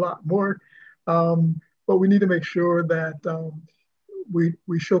 64 a lot more, but we need to make sure that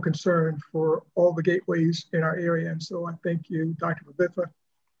we show concern for all the gateways in our area. And so I thank you, Dr. Pavithra,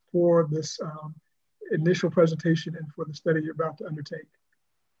 for this initial presentation and for the study you're about to undertake.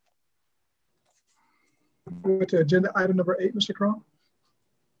 Go to agenda item number 8, Mr. Crum.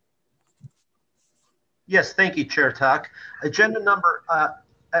 Yes, thank you, Chair Tuck. Agenda number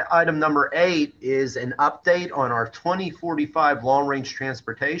item number 8 is an update on our 2045 long-range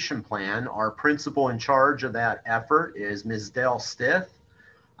transportation plan. Our principal in charge of that effort is Ms. Dale Stith,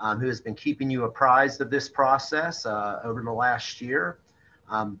 who has been keeping you apprised of this process over the last year.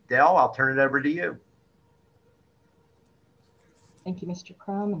 Dale, I'll turn it over to you. Thank you, Mr.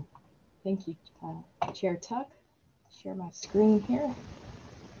 Crum. Thank you, Chair Tuck. Share my screen here.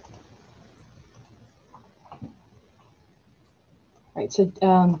 All right, so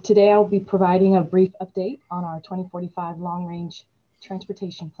today I'll be providing a brief update on our 2045 long-range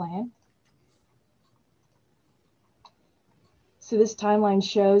transportation plan. So this timeline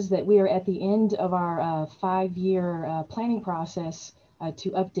shows that we are at the end of our 5-year planning process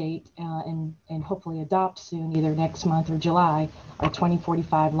to update and hopefully adopt soon, either next month or July, our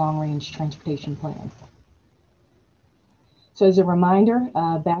 2045 long-range transportation plan. So as a reminder,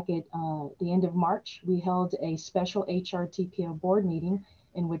 back at the end of March, we held a special HRTPO board meeting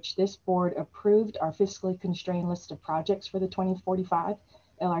in which this board approved our fiscally constrained list of projects for the 2045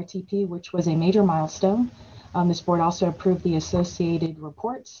 LRTP, which was a major milestone. This board also approved the associated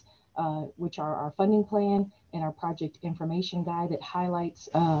reports, which are our funding plan and our project information guide that highlights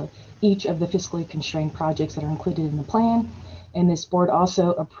each of the fiscally constrained projects that are included in the plan. And this board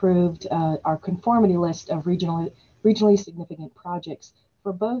also approved our conformity list of regionally significant projects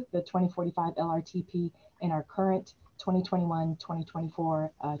for both the 2045 LRTP and our current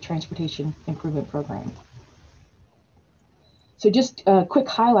 2021-2024 Transportation Improvement Program. So just quick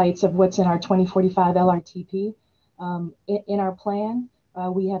highlights of what's in our 2045 LRTP. In our plan,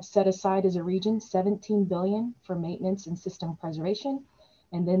 we have set aside as a region $17 billion for maintenance and system preservation.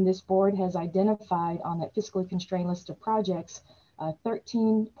 And then this board has identified on that fiscally constrained list of projects,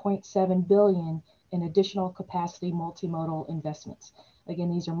 $13.7 billion in additional capacity multimodal investments.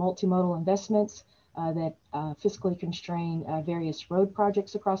 Again, these are multimodal investments that fiscally constrain various road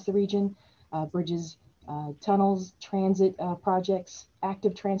projects across the region, bridges, tunnels, transit projects,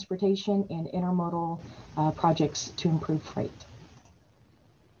 active transportation, and intermodal projects to improve freight.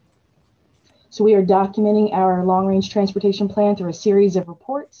 So we are documenting our long-range transportation plan through a series of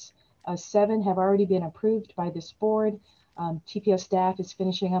reports. 7 have already been approved by this board. TPO staff is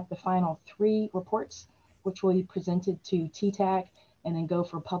finishing up the final 3 reports, which will be presented to TTAC and then go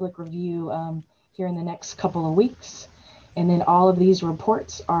for public review here in the next couple of weeks. And then all of these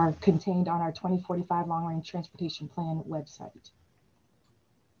reports are contained on our 2045 Long-Range Transportation Plan website.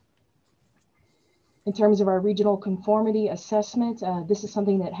 In terms of our regional conformity assessment, this is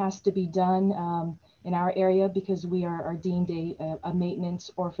something that has to be done in our area because we are deemed a maintenance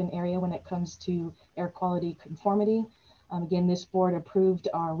orphan area when it comes to air quality conformity. Again, this board approved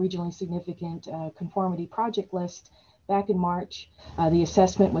our regionally significant conformity project list back in March. The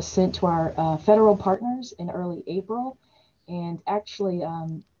assessment was sent to our federal partners in early April. And actually,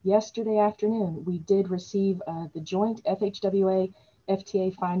 yesterday afternoon, we did receive the joint FHWA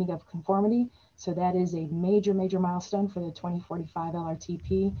FTA finding of conformity. So that is a major, major milestone for the 2045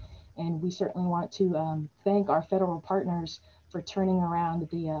 LRTP. And we certainly want to thank our federal partners for turning around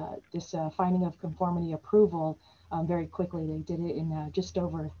this finding of conformity approval very quickly. They did it in just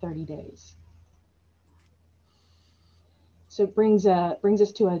over 30 days. So it brings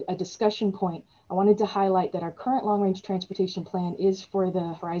us to a discussion point. I wanted to highlight that our current long-range transportation plan is for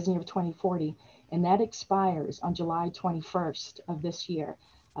the horizon year of 2040, and that expires on July 21st of this year.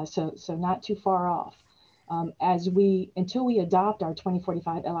 So not too far off. Until we adopt our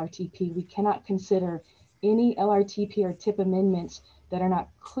 2045 LRTP, we cannot consider any LRTP or TIP amendments that are not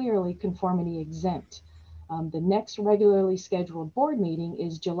clearly conformity exempt. The next regularly scheduled board meeting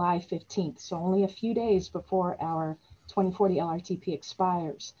is July 15th, so only a few days before our 2040 LRTP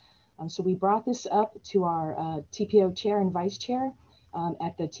expires. So we brought this up to our TPO chair and vice chair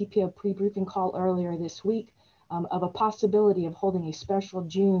at the TPO pre-briefing call earlier this week of a possibility of holding a special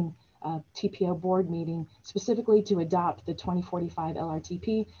June TPO board meeting specifically to adopt the 2045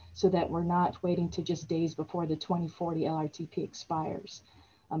 LRTP so that we're not waiting to just days before the 2040 LRTP expires.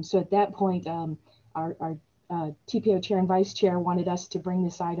 So at that point, our TPO chair and vice chair wanted us to bring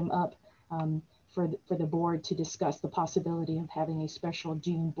this item up for the board to discuss the possibility of having a special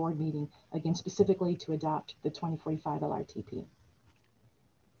June board meeting, again, specifically to adopt the 2045 LRTP.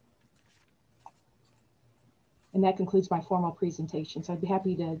 And that concludes my formal presentation. So I'd be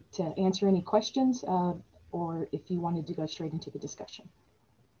happy to answer any questions or if you wanted to go straight into the discussion.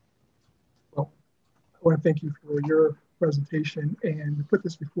 Well, I want to thank you for your presentation and to put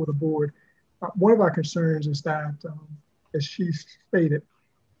this before the board. One of our concerns is that, as she stated,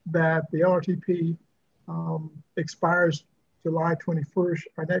 that the LRTP expires July 21st.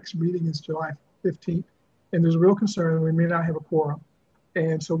 Our next meeting is July 15th. And there's a real concern we may not have a quorum.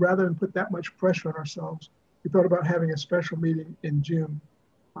 And so rather than put that much pressure on ourselves, we thought about having a special meeting in June.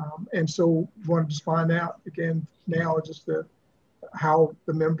 And so wanted to find out again now just how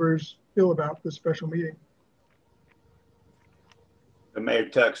the members feel about this special meeting. The Mayor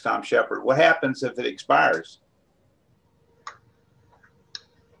Tux, Tom Shepard. What happens if it expires?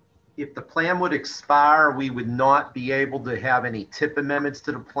 If the plan would expire, we would not be able to have any TIP amendments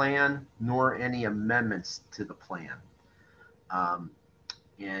to the plan, nor any amendments to the plan.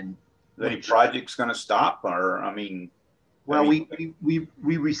 And any project's going to stop, or I mean, well, we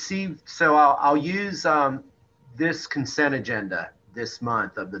received. So I'll use this consent agenda this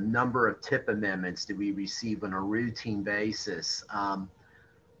month of the number of TIP amendments that we receive on a routine basis.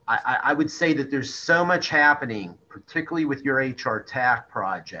 I would say that there's so much happening, particularly with your HR TAC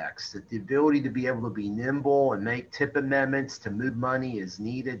projects, that the ability to be able to be nimble and make TIP amendments to move money is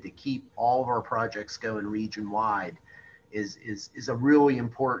needed to keep all of our projects going region-wide is a really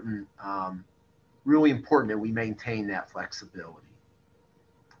important that we maintain that flexibility.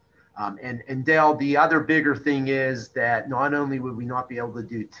 And Dale, the other bigger thing is that not only would we not be able to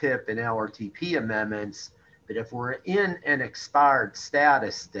do TIP and LRTP amendments, But if we're in an expired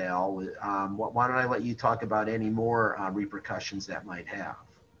status, Dell, why don't I let you talk about any more repercussions that might have?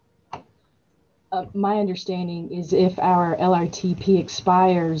 My understanding is if our LRTP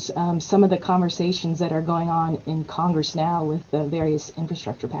expires, some of the conversations that are going on in Congress now with the various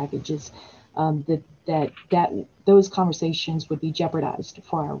infrastructure packages, those conversations would be jeopardized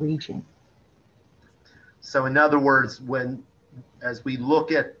for our region. So in other words, as we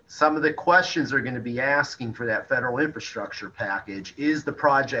look at some of the questions are going to be asking for that federal infrastructure package, is the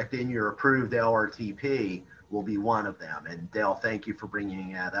project in your approved LRTP will be one of them. And Dale, thank you for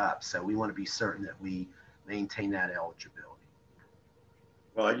bringing that up. So we want to be certain that we maintain that eligibility.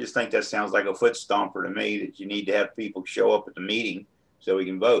 Well, I just think that sounds like a foot stomper to me, that you need to have people show up at the meeting so we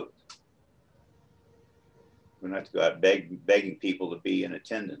can vote. We don't have to go out begging people to be in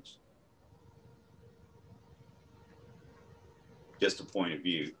attendance. Just a point of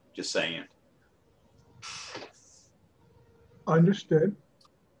view, just saying. Understood.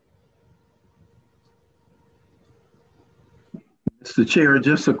 Mr. Chair,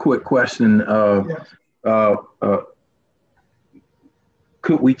 just a quick question. Yes.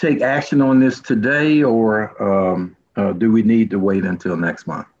 Could we take action on this today, or do we need to wait until next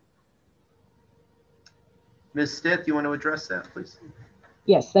month? Ms. Stith, you want to address that, please?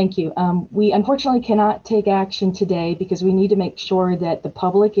 Yes, thank you. We unfortunately cannot take action today because we need to make sure that the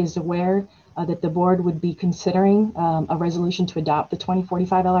public is aware that the board would be considering a resolution to adopt the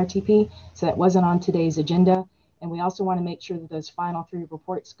 2045 LRTP. So that wasn't on today's agenda. And we also want to make sure that those final 3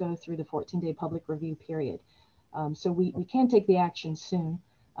 reports go through the 14-day public review period. So we can take the action soon,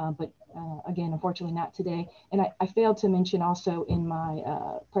 but again, unfortunately not today. And I failed to mention also in my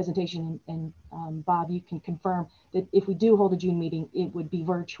presentation, and Bob, you can confirm that if we do hold a June meeting, it would be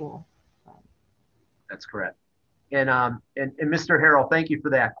virtual. That's correct. And Mr. Harrell, thank you for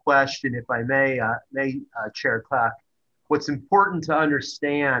that question. If I may, Chair Tuck, what's important to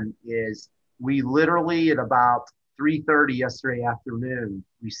understand is we literally at about 3:30 yesterday afternoon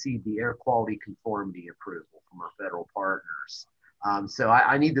received the air quality conformity approval from our federal partners. So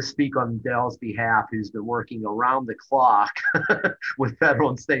I need to speak on Dell's behalf, who's been working around the clock with federal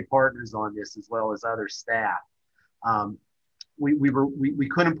and state partners on this, as well as other staff. We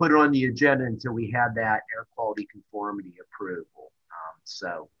couldn't put it on the agenda until we had that air quality conformity approval.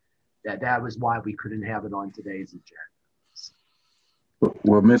 So that was why we couldn't have it on today's agenda.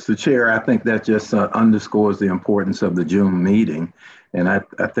 Well, Mr. Chair, I think that just underscores the importance of the June meeting. And I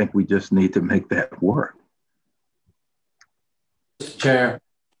think we just need to make that work. Mr. Chair.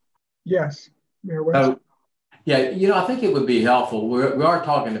 Yes, Mayor West. Yeah, you know, I think it would be helpful. We are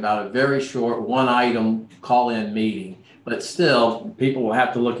talking about a very short one-item call-in meeting, but still, people will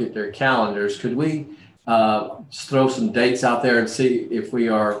have to look at their calendars. Could we throw some dates out there and see if we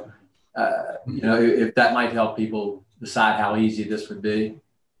are, you know, if that might help people decide how easy this would be?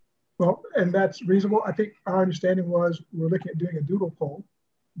 Well, and that's reasonable. I think our understanding was we're looking at doing a doodle poll,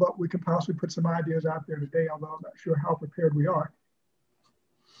 but we could possibly put some ideas out there today, although I'm not sure how prepared we are.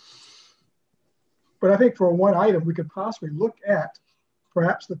 But I think for one item, we could possibly look at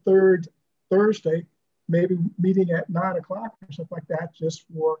perhaps the third Thursday, maybe meeting at 9 o'clock or something like that, just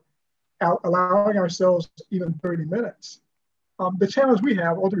for allowing ourselves even 30 minutes. The challenge we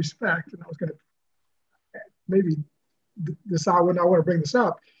have, all due respect, and I was going to maybe decide when I want to bring this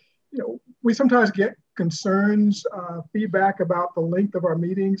up, you know, we sometimes get concerns, feedback about the length of our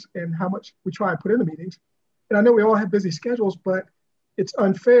meetings and how much we try and put in the meetings. And I know we all have busy schedules, but it's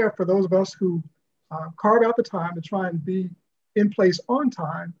unfair for those of us who carve out the time to try and be in place on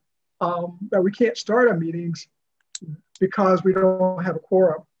time, that we can't start our meetings because we don't have a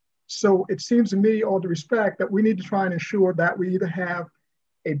quorum. So it seems to me, all due respect, that we need to try and ensure that we either have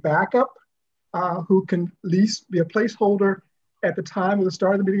a backup who can at least be a placeholder at the time of the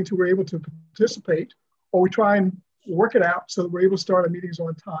start of the meeting until we're able to participate, or we try and work it out so that we're able to start our meetings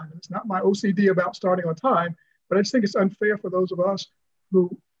on time. And it's not my OCD about starting on time, but I just think it's unfair for those of us who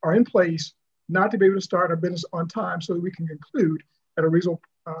are in place not to be able to start our business on time so that we can conclude at a reasonable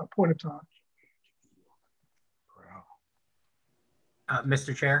point of time.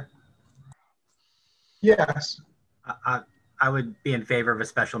 Mr. Chair? Yes. I would be in favor of a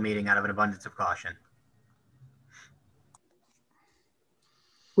special meeting out of an abundance of caution.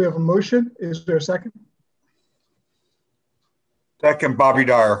 We have a motion. Is there a second? Second, Bobby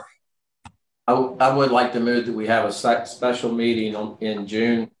Dyer. I would like to move that we have a special meeting in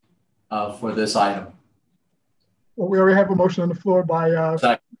June for this item. Well, we already have a motion on the floor by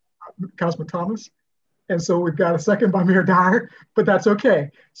Councilman Thomas. And so we've got a second by Mayor Dyer, but that's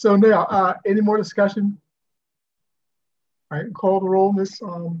okay. So now, any more discussion? All right, call the roll, Ms.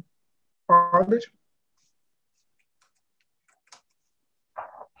 Arledge.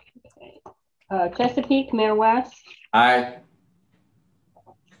 Chesapeake, Mayor West. Aye.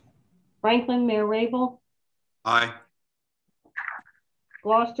 Franklin, Mayor Rabel. Aye.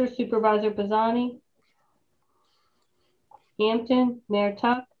 Gloucester, Supervisor Pisani. Hampton, Mayor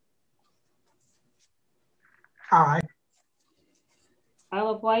Tuck. Aye. Isle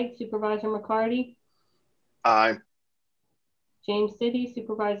of Wight, Supervisor McCarty. Aye. James City,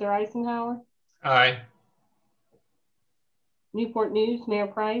 Supervisor Eisenhower. Aye. Newport News, Mayor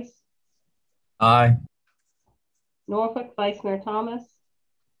Price. Aye. Norfolk, Vice Mayor Thomas.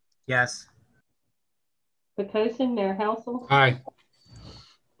 Yes. Pocosin, Mayor Helsel. Aye.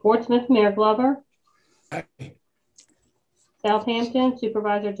 Portsmouth, Mayor Glover. Aye. Southampton,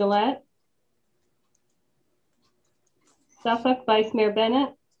 Supervisor Gillette. Suffolk, Vice Mayor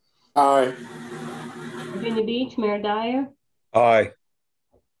Bennett. Aye. Virginia Beach, Mayor Dyer. Aye.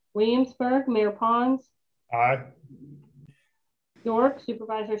 Williamsburg, Mayor Pons. Aye. York,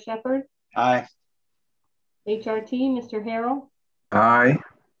 Supervisor Shepherd. Aye. HRT, Mr. Harrell. Aye.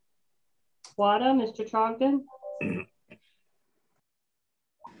 WADA, Mr. Trogdon.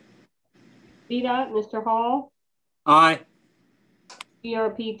 VDOT, Mr. Hall. Aye.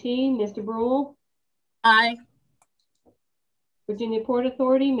 HRPT, Mr. Brule. Aye. Virginia Port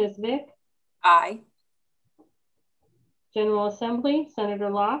Authority, Ms. Vick. Aye. General Assembly, Senator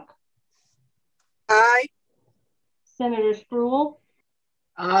Locke. Aye. Senator Spruill.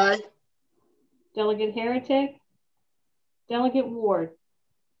 Aye. Delegate Heretic. Delegate Ward.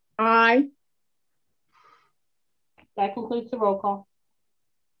 Aye. That concludes the roll call.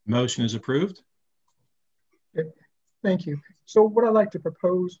 Motion is approved. Okay. Thank you. So what I'd like to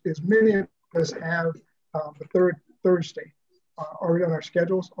propose is many of us have the third Thursday already on our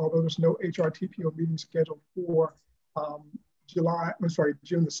schedules, although there's no HRTPO meeting scheduled for June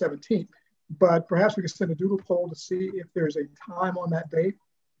the 17th. But perhaps we can send a doodle poll to see if there's a time on that day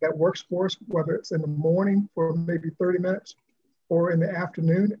that works for us, whether it's in the morning for maybe 30 minutes or in the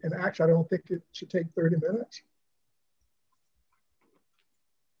afternoon. And actually, I don't think it should take 30 minutes.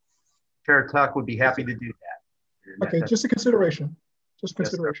 Chair Tuck would be happy to do that. Okay, just a consideration. Just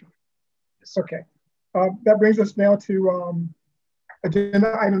consideration. Yes, sir. Okay. That brings us now to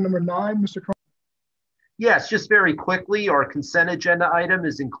agenda item number 9, Mr. Crum. Yes, just very quickly, our consent agenda item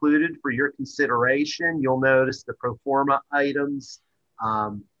is included for your consideration. You'll notice the pro forma items,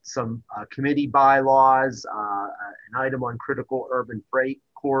 some committee bylaws, an item on critical urban freight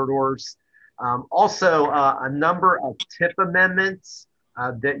corridors. Also, a number of TIP amendments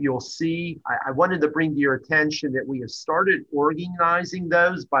that you'll see. I wanted to bring to your attention that we have started organizing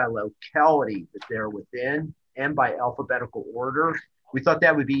those by locality that they're within and by alphabetical order. We thought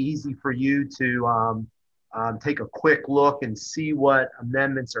that would be easy for you to take a quick look and see what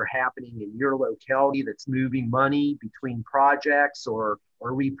amendments are happening in your locality that's moving money between projects or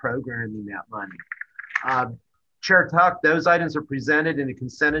reprogramming that money. Chair Tuck, those items are presented in the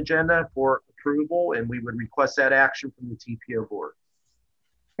consent agenda for approval, and we would request that action from the TPO board.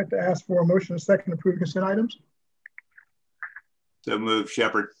 I'd like to ask for a motion to second approve consent items. So move,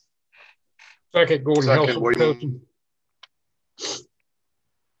 Shepherd. Second, Gordon. Second, Williams.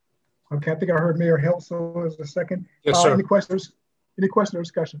 Okay, I think I heard Mayor Helsel as the second. Yes, sir. Any questions? Any question or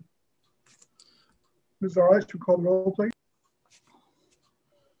discussion? Ms. Arledge, would you call the roll, please?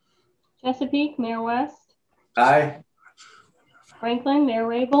 Chesapeake, Mayor West. Aye. Franklin, Mayor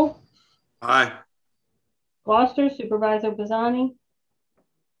Rabel. Aye. Gloucester, Supervisor Pisani.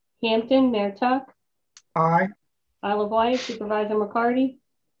 Hampton, Mayor Tuck. Aye. Isle of Wight, Supervisor McCarty.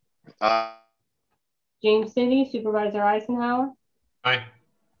 Aye. James City, Supervisor Eisenhower. Aye.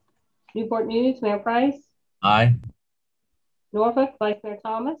 Newport News, Mayor Price. Aye. Norfolk, Vice Mayor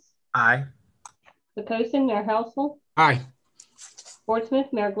Thomas. Aye. Pocosin, Mayor Helsel. Aye.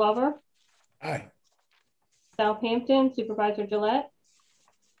 Portsmouth, Mayor Glover. Aye. Southampton, Supervisor Gillette.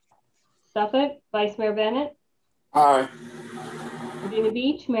 Suffolk, Vice Mayor Bennett. Aye. Virginia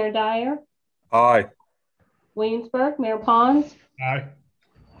Beach, Mayor Dyer. Aye. Williamsburg, Mayor Pons. Aye.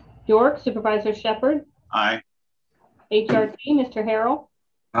 York, Supervisor Shepherd. Aye. HRT, Mr. Harrell.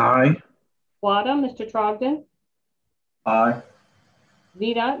 Aye. WADA, Mr. Trogdon. Aye.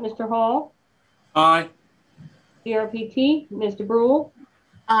 VDOT, Mr. Hall. Aye. CRPT, Mr. Brule.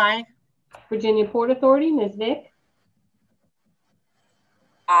 Aye. Virginia Port Authority, Ms. Vick.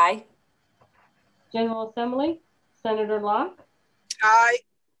 Aye. General Assembly, Senator Locke. Aye.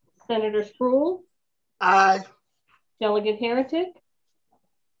 Senator Spruill. Aye. Delegate Heretic.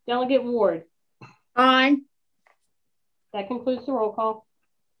 Delegate Ward. Aye. That concludes the roll call.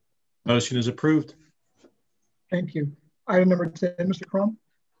 Motion is approved. Thank you. Item number 10, Mr. Crum.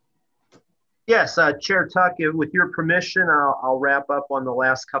 Yes, Chair Tuck, with your permission, I'll wrap up on the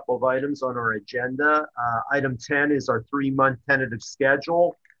last couple of items on our agenda. Item 10 is our 3-month tentative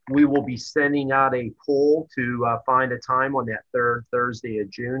schedule. We will be sending out a poll to find a time on that third Thursday of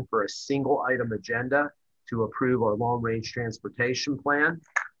June for a single item agenda to approve our long-range transportation plan.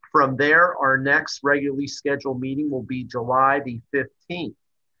 From there, our next regularly scheduled meeting will be July the 15th.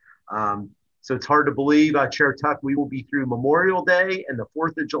 So it's hard to believe, Chair Tuck, we will be through Memorial Day and the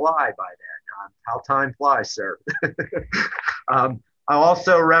 4th of July by then. How time flies, sir. I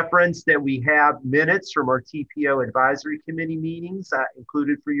also referenced that we have minutes from our TPO advisory committee meetings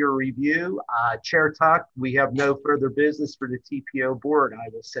included for your review. Chair Tuck, we have no further business for the TPO board. I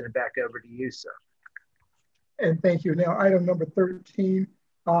will send it back over to you, sir. And thank you. Now, item number 13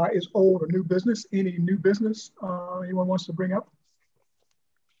 is old or new business. Any new business anyone wants to bring up?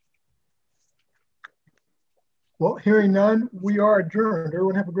 Well, hearing none, we are adjourned.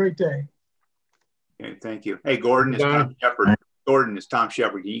 Everyone have a great day. Okay, thank you. Hey, Gordon, it's Tom Shepard. Gordon, it's Tom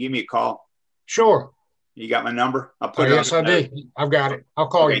Shepard. Can you give me a call? Sure. You got my number? I'll put it yes, on. I do. I've got it. I'll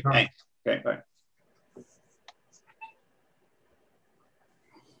call you. Thanks. Okay, bye.